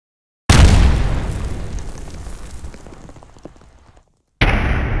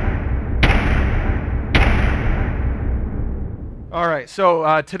All right,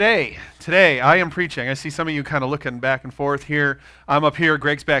 so today I am preaching. I see some of you kind of looking back and forth here. I'm up here,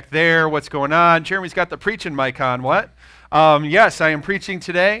 Greg's back there. What's going on? Jeremy's got the preaching mic on. What? Yes, I am preaching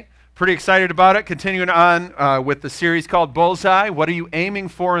today. Pretty excited about it. Continuing on with the series called Bullseye. What are you aiming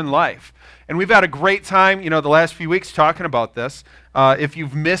for in life? And we've had a great time, the last few weeks talking about this. If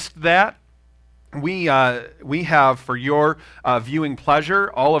you've missed that, we have, for your viewing pleasure,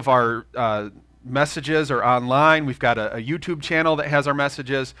 all of our messages are online. We've got a YouTube channel that has our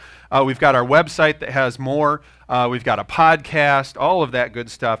messages. We've got our website that has more. We've got a podcast, all of that good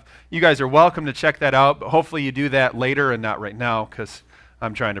stuff. You guys are welcome to check that out, but hopefully you do that later and not right now because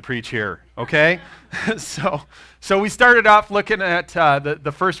I'm trying to preach here, okay? So we started off looking at,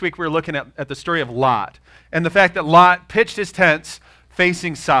 the first week we were looking at the story of Lot and the fact that Lot pitched his tents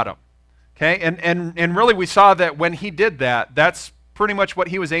facing Sodom, okay? And really we saw that when he did that, that's pretty much what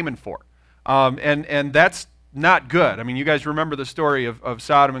he was aiming for. And that's not good. I mean, you guys remember the story of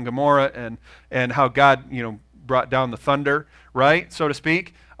Sodom and Gomorrah and how God, brought down the thunder, right, so to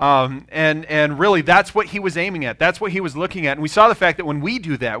speak. And really, that's what he was aiming at. That's what he was looking at. And we saw the fact that when we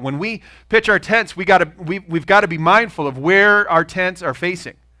do that, when we pitch our tents, we've got to be mindful of where our tents are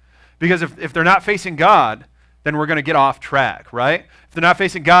facing. Because if they're not facing God, then we're going to get off track, right? If they're not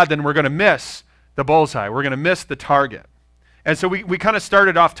facing God, then we're going to miss the bullseye. We're going to miss the target. And so we kind of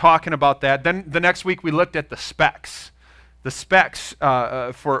started off talking about that. Then the next week we looked at the specs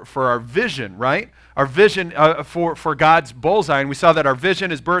for our vision, right? Our vision for God's bullseye. And we saw that our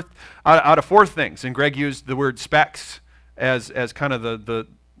vision is birthed out of four things. And Greg used the word specs as kind of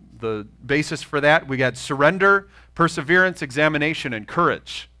the basis for that. We had surrender, perseverance, examination, and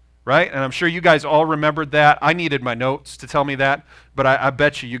courage, right? And I'm sure you guys all remembered that. I needed my notes to tell me that, but I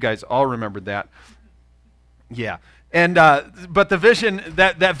bet you guys all remembered that. Yeah. And but the vision,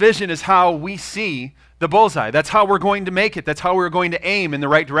 that vision is how we see the bullseye. That's how we're going to make it. That's how we're going to aim in the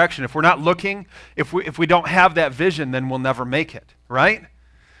right direction. If we're not looking, if we don't have that vision, then we'll never make it, right?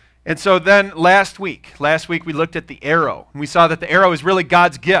 And so then last week we looked at the arrow. And we saw that the arrow is really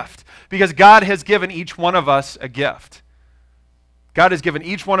God's gift because God has given each one of us a gift. God has given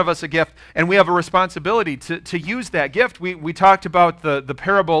each one of us a gift, and we have a responsibility to use that gift. We talked about the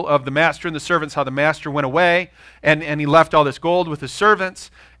parable of the master and the servants, how the master went away, and he left all this gold with his servants.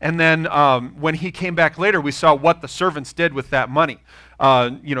 And then when he came back later, we saw what the servants did with that money.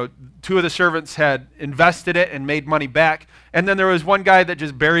 Two of the servants had invested it and made money back, and then there was one guy that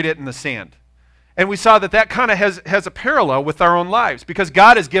just buried it in the sand. And we saw that kind of has a parallel with our own lives, because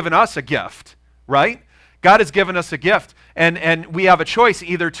God has given us a gift, right? God has given us a gift, and we have a choice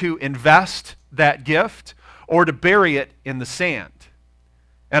either to invest that gift or to bury it in the sand.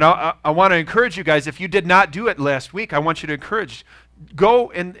 And I want to encourage you guys, if you did not do it last week, I want you to encourage,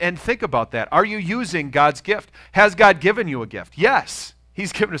 go and think about that. Are you using God's gift? Has God given you a gift? Yes,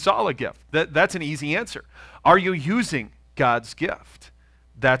 He's given us all a gift. That's an easy answer. Are you using God's gift?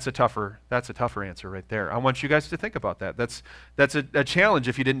 That's a tougher answer right there. I want you guys to think about that. That's a challenge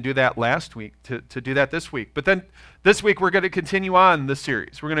if you didn't do that last week, to do that this week. But then this week we're going to continue on this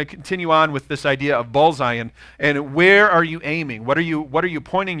series. We're going to continue on with this idea of bullseye and where are you aiming? What are you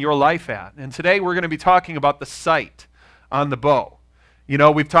pointing your life at? And today we're going to be talking about the sight on the bow.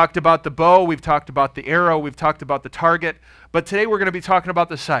 We've talked about the bow, we've talked about the arrow, we've talked about the target, but today we're going to be talking about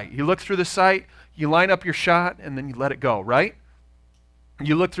the sight. You look through the sight, you line up your shot, and then you let it go, right?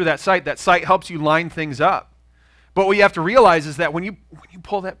 You look through that sight helps you line things up. But what you have to realize is that when you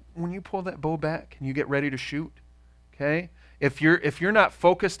pull that bow back and you get ready to shoot, okay? If you're not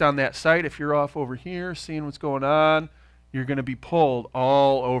focused on that sight, if you're off over here seeing what's going on, you're going to be pulled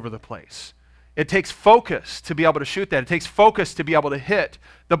all over the place. It takes focus to be able to shoot that. It takes focus to be able to hit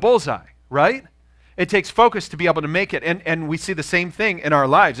the bullseye, right? It takes focus to be able to make it. And we see the same thing in our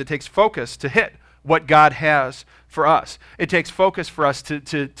lives. It takes focus to hit what God has for us. It takes focus for us to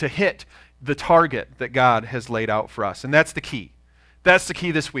hit the target that God has laid out for us. And that's the key. That's the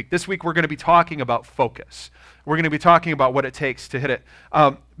key this week. This week we're going to be talking about focus. We're going to be talking about what it takes to hit it.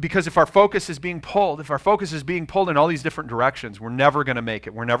 Because if our focus is being pulled in all these different directions, we're never going to make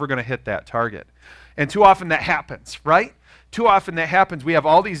it. We're never going to hit that target. And too often that happens, right? Too often that happens. We have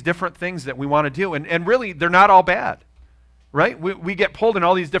all these different things that we want to do, and really they're not all bad. Right? We get pulled in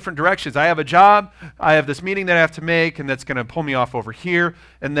all these different directions. I have a job, I have this meeting that I have to make, and that's going to pull me off over here,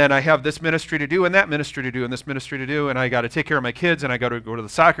 and then I have this ministry to do, and that ministry to do, and this ministry to do, and I got to take care of my kids, and I got to go to the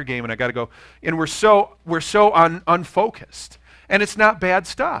soccer game, and I got to go, and we're so unfocused. And it's not bad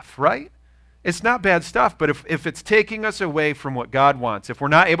stuff, right? It's not bad stuff, but if it's taking us away from what God wants, if we're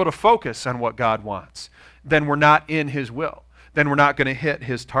not able to focus on what God wants, then we're not in His will. Then we're not going to hit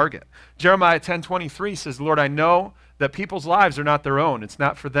His target. Jeremiah 10:23 says, Lord, I know that people's lives are not their own. It's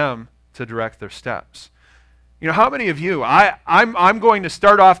not for them to direct their steps. You know, how many of you, I'm going to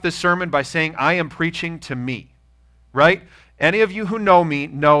start off this sermon by saying I am preaching to me, right? Any of you who know me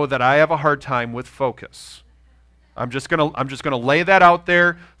know that I have a hard time with focus. I'm just gonna lay that out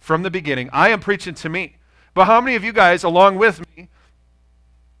there from the beginning. I am preaching to me. But how many of you guys, along with me,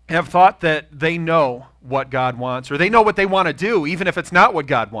 have thought that they know what God wants, or they know what they want to do, even if it's not what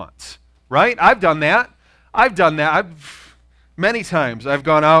God wants, right? I've done that. Many times I've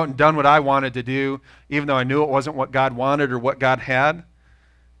gone out and done what I wanted to do, even though I knew it wasn't what God wanted or what God had.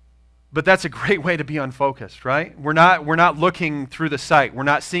 But that's a great way to be unfocused, right? We're not looking through the sight. We're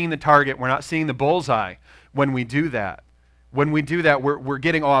not seeing the target. We're not seeing the bullseye when we do that. When we do that, we're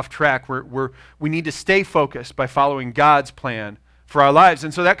getting off track. We need to stay focused by following God's plan for our lives.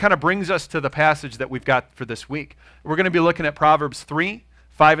 And so that kind of brings us to the passage that we've got for this week. We're going to be looking at Proverbs 3,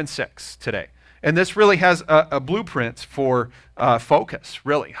 5, and 6 today. And this really has a blueprint for focus,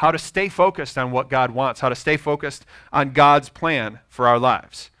 really. How to stay focused on what God wants. How to stay focused on God's plan for our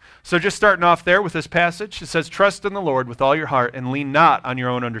lives. So just starting off there with this passage, it says, "Trust in the Lord with all your heart and lean not on your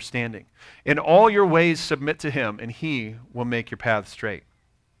own understanding. In all your ways submit to him, and he will make your path straight."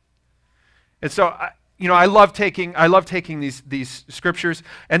 And so, I love taking these scriptures,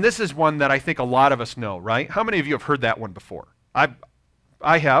 and this is one that I think a lot of us know, right? How many of you have heard that one before?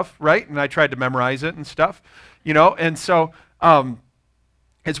 I have, right? And I tried to memorize it and stuff, and so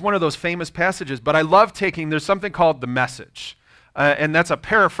it's one of those famous passages, but I love there's something called the Message. And that's a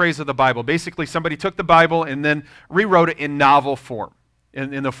paraphrase of the Bible. Basically, somebody took the Bible and then rewrote it in novel form,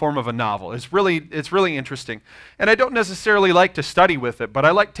 in the form of a novel. It's really interesting. And I don't necessarily like to study with it, but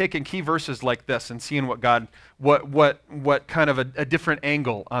I like taking key verses like this and seeing what kind of a different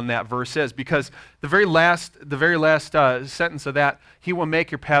angle on that verse is. Because the very last sentence of that, he will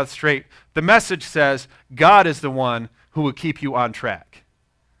make your path straight. The Message says, God is the one who will keep you on track.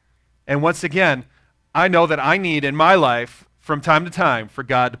 And once again, I know that I need in my life, from time to time, for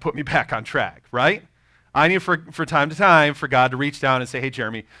God to put me back on track, right? I need for time to time for God to reach down and say, "Hey,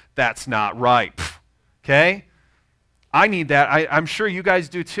 Jeremy, that's not right." Okay? I need that. I'm sure you guys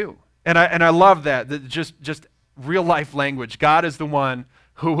do too. And I love that just real life language. God is the one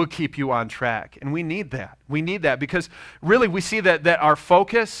who will keep you on track. And we need that. We need that because really we see that our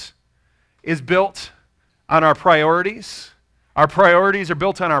focus is built on our priorities. Our priorities are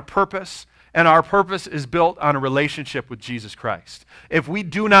built on our purpose. And our purpose is built on a relationship with Jesus Christ. If we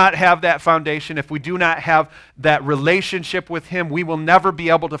do not have that foundation, if we do not have that relationship with him, we will never be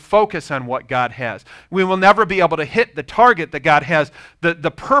able to focus on what God has. We will never be able to hit the target that God has, the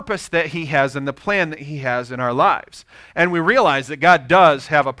purpose that he has, and the plan that he has in our lives. And we realize that God does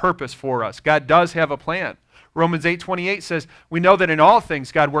have a purpose for us. God does have a plan. Romans 8:28 says, "We know that in all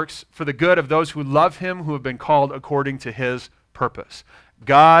things God works for the good of those who love him, who have been called according to his purpose."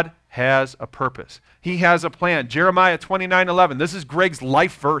 God has a purpose. He has a plan. Jeremiah 29:11. This is Greg's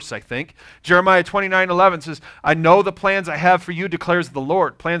life verse, I think. Jeremiah 29:11 says, "I know the plans I have for you, declares the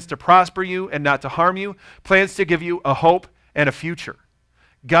Lord. Plans to prosper you and not to harm you. Plans to give you a hope and a future."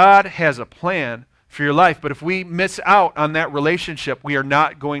 God has a plan for your life, but if we miss out on that relationship, we are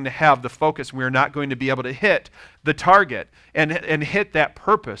not going to have the focus. We are not going to be able to hit the target and hit that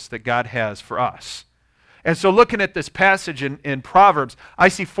purpose that God has for us. And so looking at this passage in Proverbs, I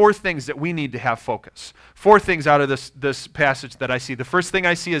see four things that we need to have focus. Four things out of this passage that I see. The first thing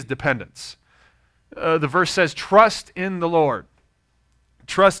I see is dependence. The verse says, "Trust in the Lord."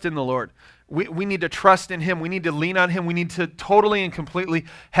 Trust in the Lord. We need to trust in him. We need to lean on him. We need to totally and completely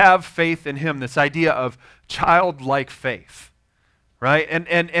have faith in him. This idea of childlike faith, right?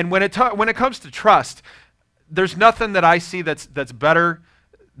 And when it comes to trust, there's nothing that I see that's better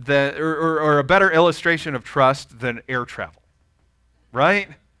or a better illustration of trust than air travel, right?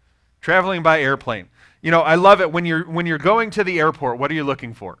 Traveling by airplane. I love it when you're going to the airport. What are you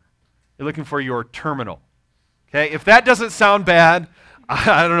looking for? You're looking for your terminal. Okay, if that doesn't sound bad,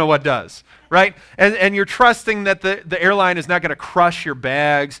 I don't know what does, right? And you're trusting that the airline is not going to crush your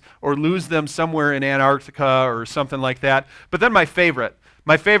bags or lose them somewhere in Antarctica or something like that. But then my favorite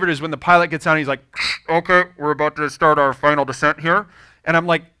is when the pilot gets on and he's like, "Okay, we're about to start our final descent here." And I'm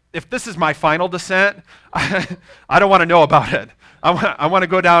like, if this is my final descent, I don't want to know about it. I want to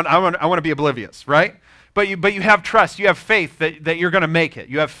go down. I want to be oblivious, right? But you have trust. You have faith that you're going to make it.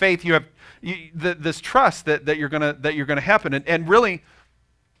 You have faith. You have this trust that you're going to happen. And really,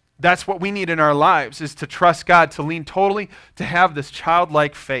 that's what we need in our lives, is to trust God, to lean totally, to have this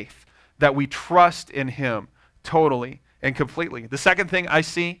childlike faith that we trust in him totally and completely. The second thing I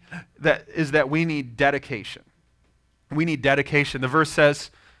see is that we need dedication. We need dedication. The verse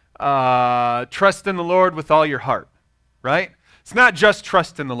says, "Trust in the Lord with all your heart." right? It's not just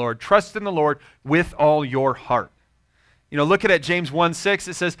trust in the Lord. Trust in the Lord with all your heart. You know, looking at James 1:6,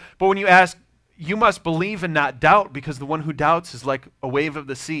 it says, but when you ask, you must believe and not doubt, because the one who doubts is like a wave of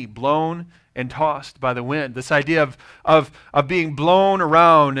the sea, blown and tossed by the wind. This idea of being blown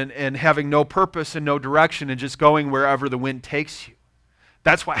around and having no purpose and no direction and just going wherever the wind takes you.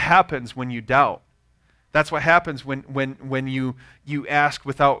 That's what happens when you doubt. That's what happens when you ask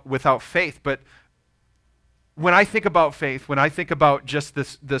without faith. But when I think about faith, when I think about just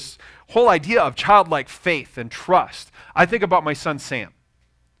this whole idea of childlike faith and trust, I think about my son Sam.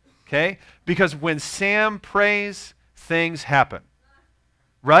 Okay? Because when Sam prays, things happen.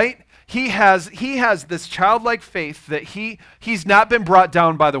 Right? He has this childlike faith that he's not been brought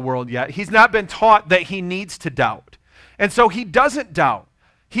down by the world yet. He's not been taught that he needs to doubt. And so he doesn't doubt.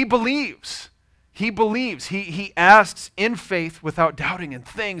 He believes. He believes. He asks in faith without doubting, and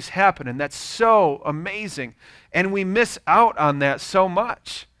things happen. And that's so amazing. And we miss out on that so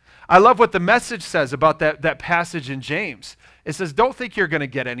much. I love what the Message says about that passage in James. It says, don't think you're going to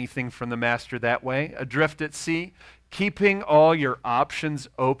get anything from the master that way, adrift at sea, keeping all your options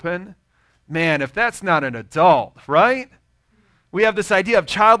open. Man, if that's not an adult, right? We have this idea of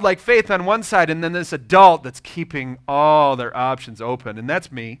childlike faith on one side, and then this adult that's keeping all their options open. And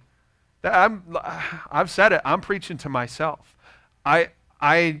that's me. I've said it. I'm preaching to myself. I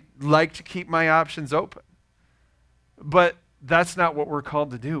like to keep my options open. But that's not what we're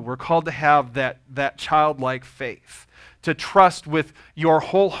called to do. We're called to have that childlike faith, to trust with your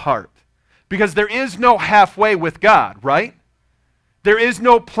whole heart. Because there is no halfway with God, right? There is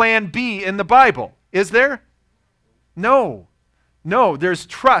no plan B in the Bible, is there? No. No, there's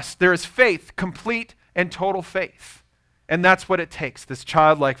trust, there's faith, complete and total faith. And that's what it takes, this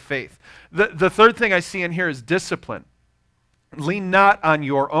childlike faith. The third thing I see in here is discipline. Lean not on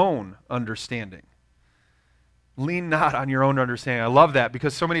your own understanding. Lean not on your own understanding. I love that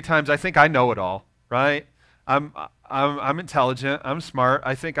because so many times I think I know it all, right? I'm intelligent, I'm smart,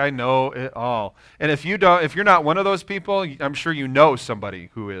 I think I know it all. And if you're not one of those people, I'm sure you know somebody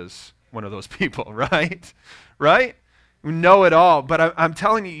who is one of those people, right? Right? You know it all, but I'm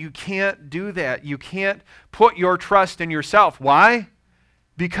telling you, you can't do that. You can't put your trust in yourself. Why?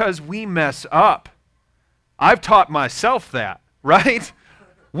 Because we mess up. I've taught myself that, right?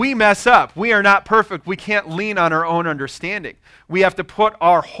 We mess up. We are not perfect. We can't lean on our own understanding. We have to put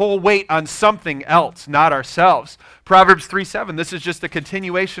our whole weight on something else, not ourselves. Proverbs 3:7, this is just a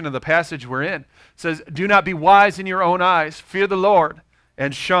continuation of the passage we're in. It says, do not be wise in your own eyes. Fear the Lord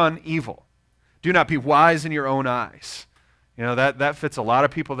and shun evil. Do not be wise in your own eyes. You know, that fits a lot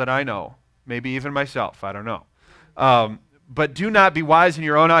of people that I know, maybe even myself, I don't know. But do not be wise in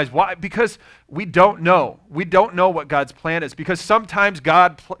your own eyes. Why? Because we don't know. We don't know what God's plan is. Because sometimes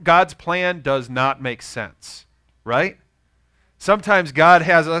God's plan does not make sense, right? Sometimes God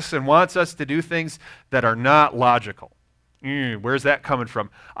has us and wants us to do things that are not logical. Where's that coming from?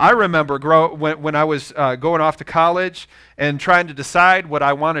 I remember when I was going off to college and trying to decide what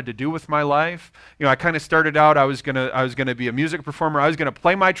I wanted to do with my life. You know, I kind of started out, I was gonna be a music performer. I was gonna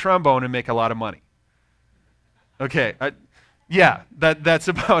play my trombone and make a lot of money. Okay, yeah, that's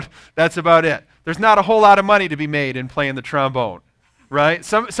about it. There's not a whole lot of money to be made in playing the trombone, right?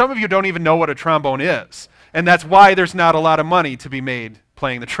 Some of you don't even know what a trombone is, and that's why there's not a lot of money to be made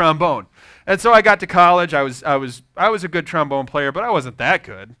playing the trombone. And so I got to college. I was a good trombone player, but I wasn't that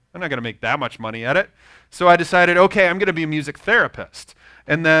good. I'm not going to make that much money at it. So I decided, okay, I'm going to be a music therapist.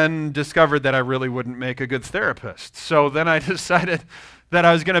 And then discovered that I really wouldn't make a good therapist. So then I decided that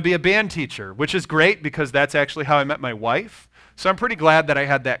I was going to be a band teacher, which is great because that's actually how I met my wife. So I'm pretty glad that I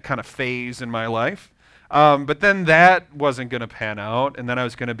had that kind of phase in my life. But then that wasn't going to pan out, and then I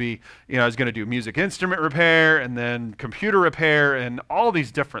was going to do music instrument repair, and then computer repair, and all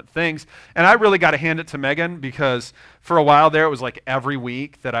these different things. And I really got to hand it to Megan because for a while there, it was like every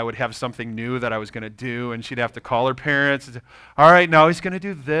week that I would have something new that I was going to do, and she'd have to call her parents and say, all right, now he's going to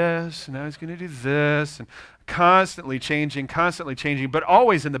do this, and now he's going to do this, and constantly changing, but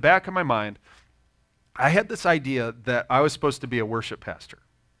always in the back of my mind, I had this idea that I was supposed to be a worship pastor.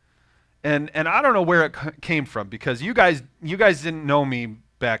 And I don't know where it came from because you guys didn't know me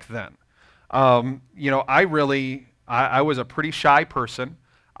back then. You know, I was a pretty shy person.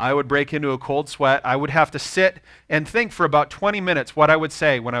 I would break into a cold sweat. I would have to sit and think for about 20 minutes what I would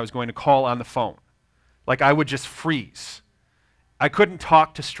say when I was going to call on the phone. Like I would just freeze. I couldn't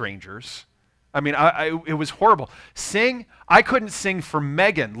talk to strangers. I mean, it was horrible. I couldn't sing for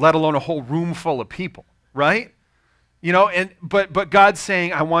Megan, let alone a whole room full of people, right? You know, but God's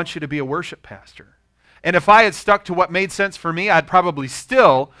saying, I want you to be a worship pastor. And if I had stuck to what made sense for me, I'd probably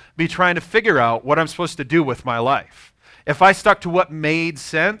still be trying to figure out what I'm supposed to do with my life. If I stuck to what made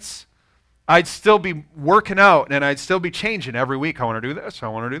sense, I'd still be working out and I'd still be changing every week. I want to do this, I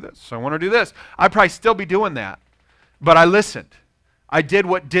want to do this, I want to do this. I'd probably still be doing that. But I listened. I did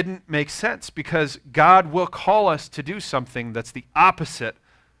what didn't make sense, because God will call us to do something that's the opposite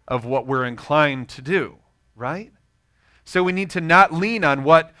of what we're inclined to do, right? So we need to not lean on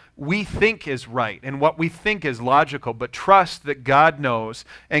what we think is right and what we think is logical, but trust that God knows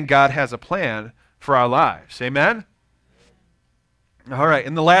and God has a plan for our lives. Amen? All right,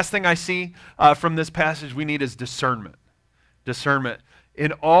 and the last thing I see from this passage we need is discernment. Discernment.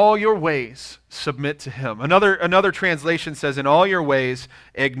 In all your ways, submit to him. Another translation says, in all your ways,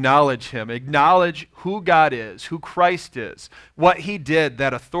 acknowledge him. Acknowledge who God is, who Christ is, what he did,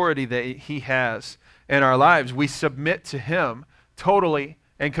 that authority that he has in our lives. We submit to him totally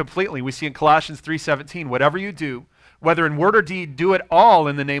and completely. We see in Colossians 3:17, whatever you do, whether in word or deed, do it all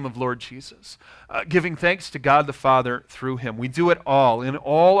in the name of Lord Jesus, giving thanks to God the Father through him. We do it all, in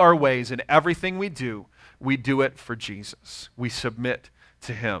all our ways, in everything we do it for Jesus. We submit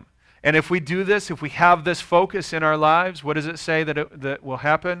to him. And if we do this, if we have this focus in our lives, what does it say that will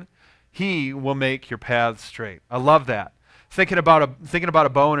happen? He will make your paths straight. I love that. Thinking about a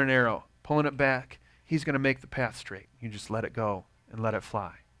bow and an arrow, pulling it back, he's going to make the path straight. You just let it go and let it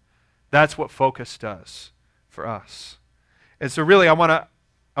fly. That's what focus does for us. And so really I want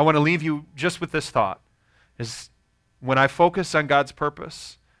to leave you just with this thought, is when I focus on God's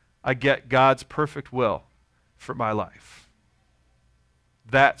purpose, I get God's perfect will for my life.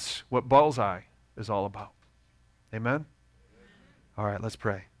 That's what Bullseye is all about. Amen? All right, let's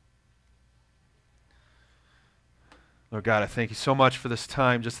pray. Lord God, I thank you so much for this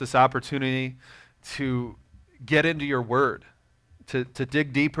time, just this opportunity to get into your word, to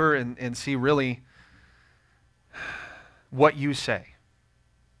dig deeper and see really what you say.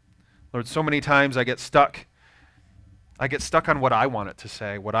 Lord, so many times I get stuck on what I want it to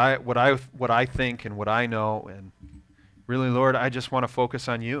say, what I think and what I know. And really, Lord, I just want to focus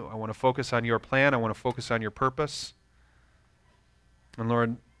on you. I want to focus on your plan. I want to focus on your purpose. And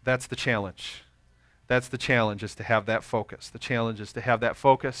Lord, that's the challenge. That's the challenge, is to have that focus. The challenge is to have that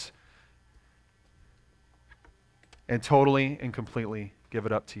focus and totally and completely give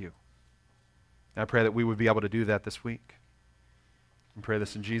it up to you. I pray that we would be able to do that this week. I pray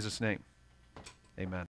this in Jesus' name. Amen.